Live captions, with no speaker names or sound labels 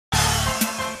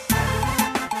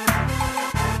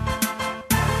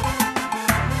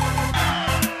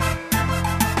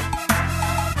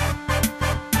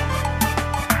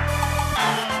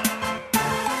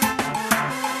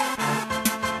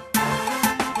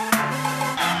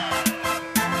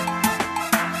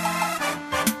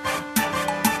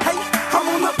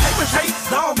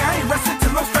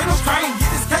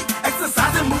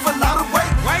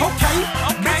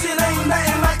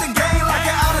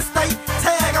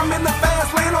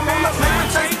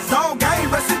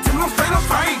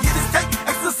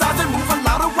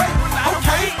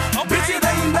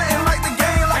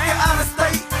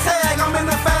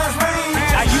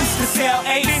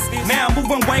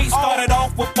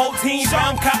14,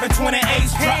 I'm copping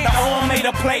 28s. Drop the O, made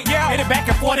a plate, hit it back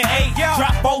at 48.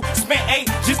 Drop 4, spent 8,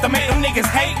 just to make them niggas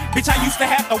hate. Bitch, I used to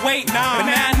have to wait, but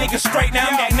now niggas straight. Now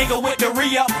I'm that nigga with the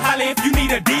re-up. Holla if you need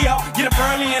a D-up. Get up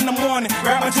early in the morning,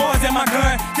 grab my drawers and my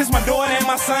gun. Kiss my daughter and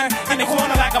my son, in the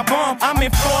corner like a bum. I'm in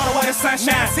Florida where the sun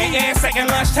shines. See ya in second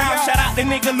lunchtime. Shout out to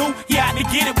nigga Lou, he out to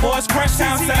get it, boys. Crunch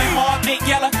time, selling hard, thick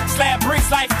yellow. Slab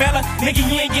bricks like fella. Nigga,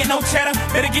 you ain't get no cheddar.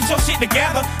 Better get your shit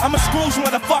together. I'm a Scrooge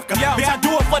motherfucker. Bitch, I do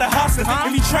it for the hustlers.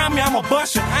 If you try me, I'm a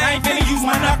busher. I ain't finna use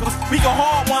my knuckles. We go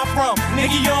hard where I'm from.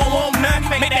 Nigga, you don't want none.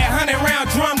 Make that 100-round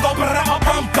drum go bum.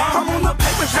 I'm on the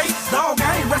paper chase, dog.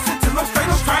 I ain't resting till I'm straight.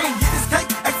 I'm trying to get this cake.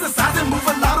 Exercise and move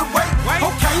a lot of weight.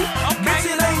 Okay. Bitch,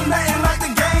 it ain't nothing like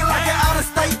the game, like an out of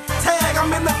state tag.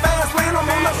 I'm in the fast lane. I'm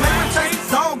on the paper chase,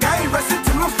 dog. I ain't resting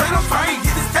till I'm straight. I'm trying to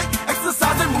get this cake.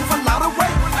 Exercise and move a lot of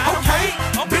weight. Okay.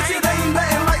 Bitch, it ain't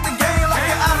nothing like the game, like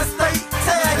an out of state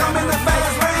tag. I'm in the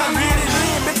fast lane. I get it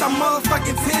in, bitch. I'm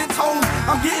motherfucking 10 toes.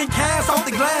 I'm getting cash off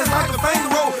the glass like a finger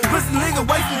roll. Listen, nigga,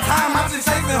 wasting time. I'm just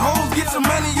chasing hoes. Get your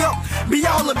money up. Be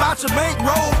all about your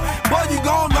bankroll. Boy, you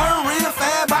gon' learn real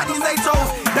fast about these HOs.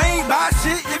 They ain't buy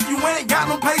shit if you ain't got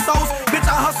no pesos. Bitch,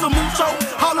 I hustle mucho.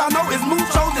 All I know is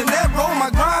muchos in that roll.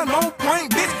 My grind on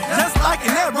point, bitch, just like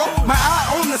an arrow. My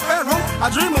eye on the sparrow. I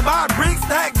dream about bricks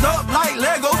stacked up like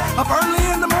Legos. Up early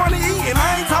in the morning eating,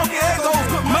 I ain't talking egos.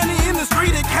 Put money in the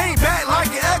street, it came back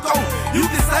like an echo. You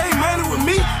can save money with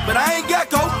me, but I ain't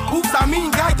gecko. Oops, I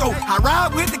mean Geico. I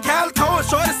ride with the calico and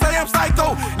shorty say I'm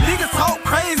psycho. Niggas talk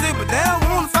crazy, but they don't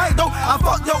wanna fight though. I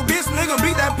fuck your bitch, nigga,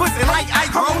 beat that pussy like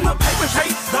Ike. I'm on the paper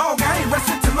chase, dog. I ain't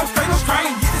resting till I'm straight. I'm trying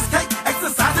to get this cake.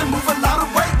 Exercise and move a lot of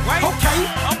weight. Okay.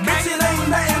 Bitch, it ain't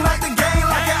nothing like the game,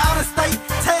 like an out of state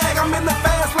tag. I'm in the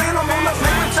fast lane. I'm on the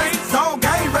paper chase, dog.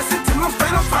 I ain't resting till I'm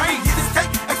straight. I'm trying to get this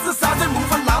cake. Exercise and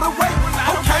move a lot of weight.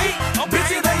 Okay.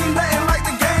 Bitch, it ain't nothing like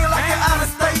the game, like an out of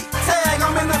state tag.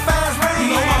 I'm in the fast lane.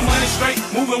 You know my money straight,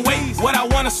 moving weight. What I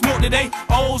wanna smoke today,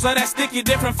 O's of that sticky,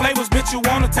 different flavors, bitch, you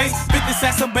wanna taste. 50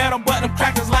 cents a battle, but them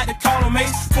crackers like to call them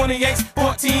mates. 28s,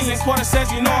 14s, and quarter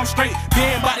cents, you know I'm straight.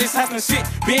 Being about this hustling shit,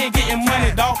 being getting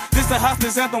money, dawg. This the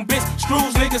hustlers anthem, bitch,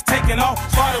 Scrooge niggas taking off.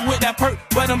 Started with that perk,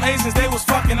 but them Asians, they was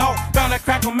fucking off. Found that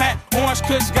cracker mat, orange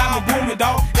kush, got me booming,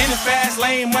 dawg. In the fast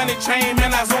lane, money train,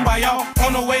 man, I zoom by y'all.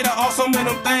 On the way to all some of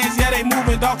them things, yeah, they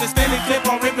moving, dawg. The standing clip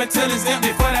on ripping till it's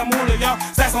empty for that moolah, y'all.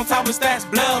 Stacks on top of stacks,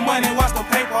 blood money, watch the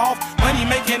paper off. Money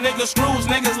making niggas Scrooge,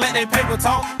 niggas let they paper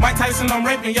talk. Mike Tyson, I'm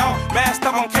raping y'all. Masked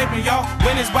up, I'm caping y'all.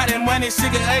 When it's by that money,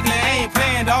 shit get ugly, I ain't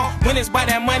playing, dawg. When it's by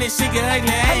that money, shit get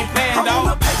ugly, I ain't playing, dawg.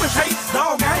 I'm on the paper chase,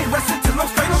 dog. I ain't resting till I'm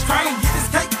straight. I'm trying to get this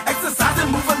cake. Exercise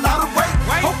and move a lot of weight.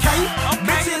 Okay.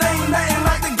 Bitch, it ain't nothing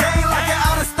like the game, like an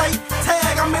out of state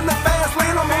tag. I'm in the fast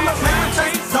lane. I'm on the paper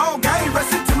chase, dog. I ain't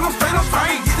resting till I'm straight. I'm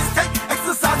trying to get this cake.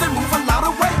 Exercise and move a lot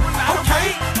of weight. Okay.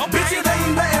 Bitch, it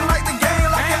ain't nothing like the game,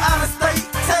 like an out of state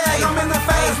tag. I'm in the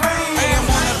fast lane. Hey, I'm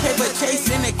on a paper chase,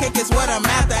 and the cake is what I'm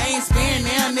after. I ain't sparing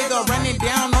now, nigga, running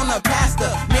down on the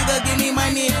pastor. Nigga, give me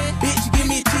money, bitch, give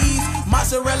me cheese.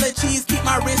 Mozzarella cheese, keep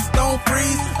my wrist on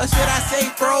freeze. Or should I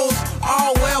say froze?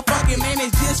 All well, fucking man,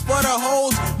 it's just for the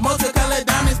hoes. Multicolored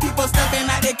diamonds, people stepping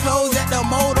out their clothes at the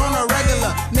mode on a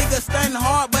regular. Nigga stunting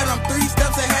hard, but I'm 3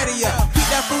 steps ahead of ya. Keep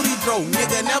that fruity dro,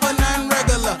 nigga, never none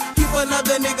regular. Keep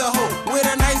another nigga hoe with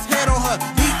a nice head on her.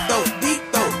 Deep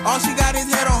though, all she got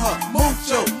is head on her.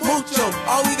 Mucho,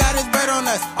 all we got is bread on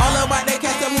us. All about that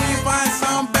cash up when you find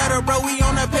something better, bro. We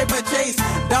on a paper chase,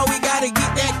 dawg, we gotta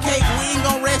get that cake. We ain't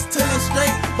gon' rest till it's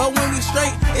straight, but when we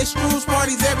straight, it's Scrooge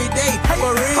parties every day,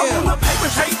 for real. I'm on the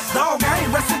paper chase, dog. I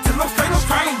ain't resting till I'm straight. I'm